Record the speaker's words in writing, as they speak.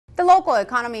The local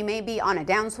economy may be on a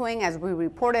downswing as we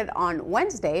reported on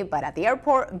Wednesday, but at the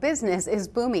airport, business is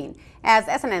booming. As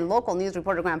SNN local news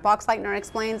reporter Grant Boxleitner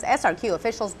explains, SRQ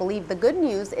officials believe the good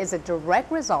news is a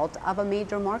direct result of a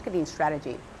major marketing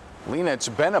strategy. Lena, it's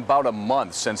been about a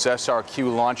month since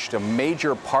SRQ launched a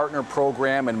major partner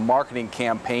program and marketing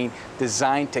campaign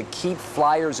designed to keep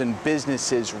flyers and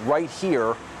businesses right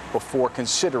here before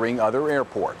considering other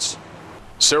airports.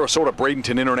 Sarasota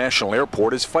Bradenton International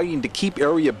Airport is fighting to keep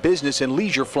area business and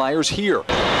leisure flyers here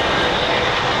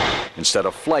instead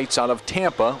of flights out of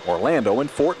Tampa, Orlando, and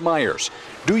Fort Myers.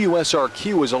 Do You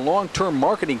SRQ is a long-term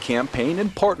marketing campaign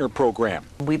and partner program.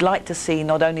 We'd like to see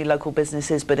not only local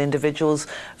businesses but individuals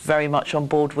very much on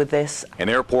board with this. And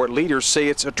airport leaders say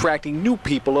it's attracting new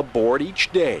people aboard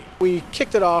each day. We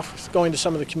kicked it off going to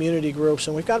some of the community groups,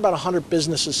 and we've got about 100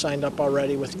 businesses signed up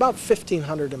already with about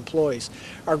 1,500 employees.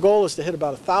 Our goal is to hit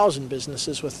about 1,000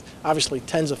 businesses with obviously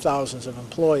tens of thousands of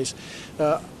employees,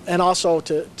 and also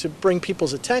to bring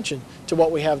people's attention to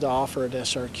what we have to offer at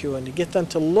SRQ and to get them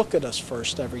to look at us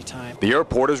first every time. The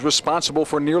airport is responsible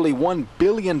for nearly $1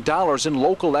 billion in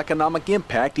local economic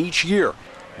impact each year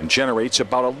and generates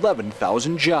about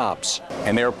 11,000 jobs.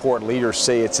 And airport leaders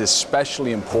say it's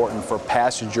especially important for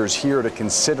passengers here to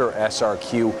consider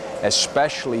SRQ,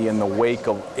 especially in the wake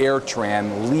of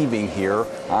AirTran leaving here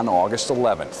on August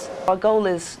 11th. Our goal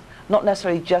is not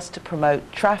necessarily just to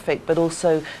promote traffic, but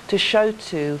also to show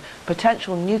to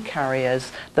potential new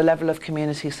carriers the level of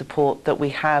community support that we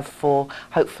have for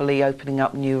hopefully opening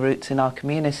up new routes in our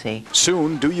community.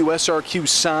 Soon, Do You SRQ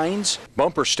signs,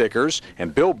 bumper stickers,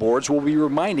 and billboards will be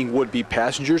reminding would-be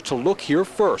passengers to look here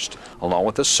first, along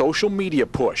with a social media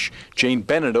push. Jane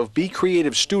Bennett of Be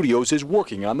Creative Studios is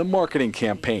working on the marketing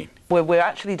campaign. We're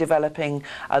actually developing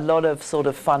a lot of sort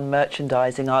of fun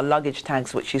merchandising. Our luggage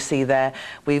tags, which you see there,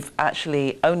 we've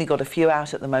actually only got a few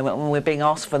out at the moment and we're being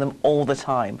asked for them all the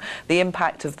time. The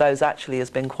impact of those actually has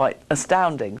been quite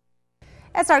astounding.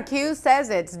 SRQ says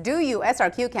its Do You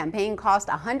SRQ campaign cost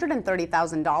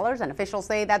 $130,000, and officials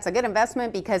say that's a good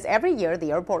investment because every year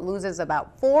the airport loses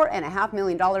about $4.5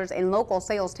 million in local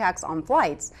sales tax on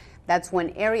flights. That's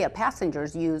when area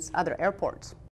passengers use other airports.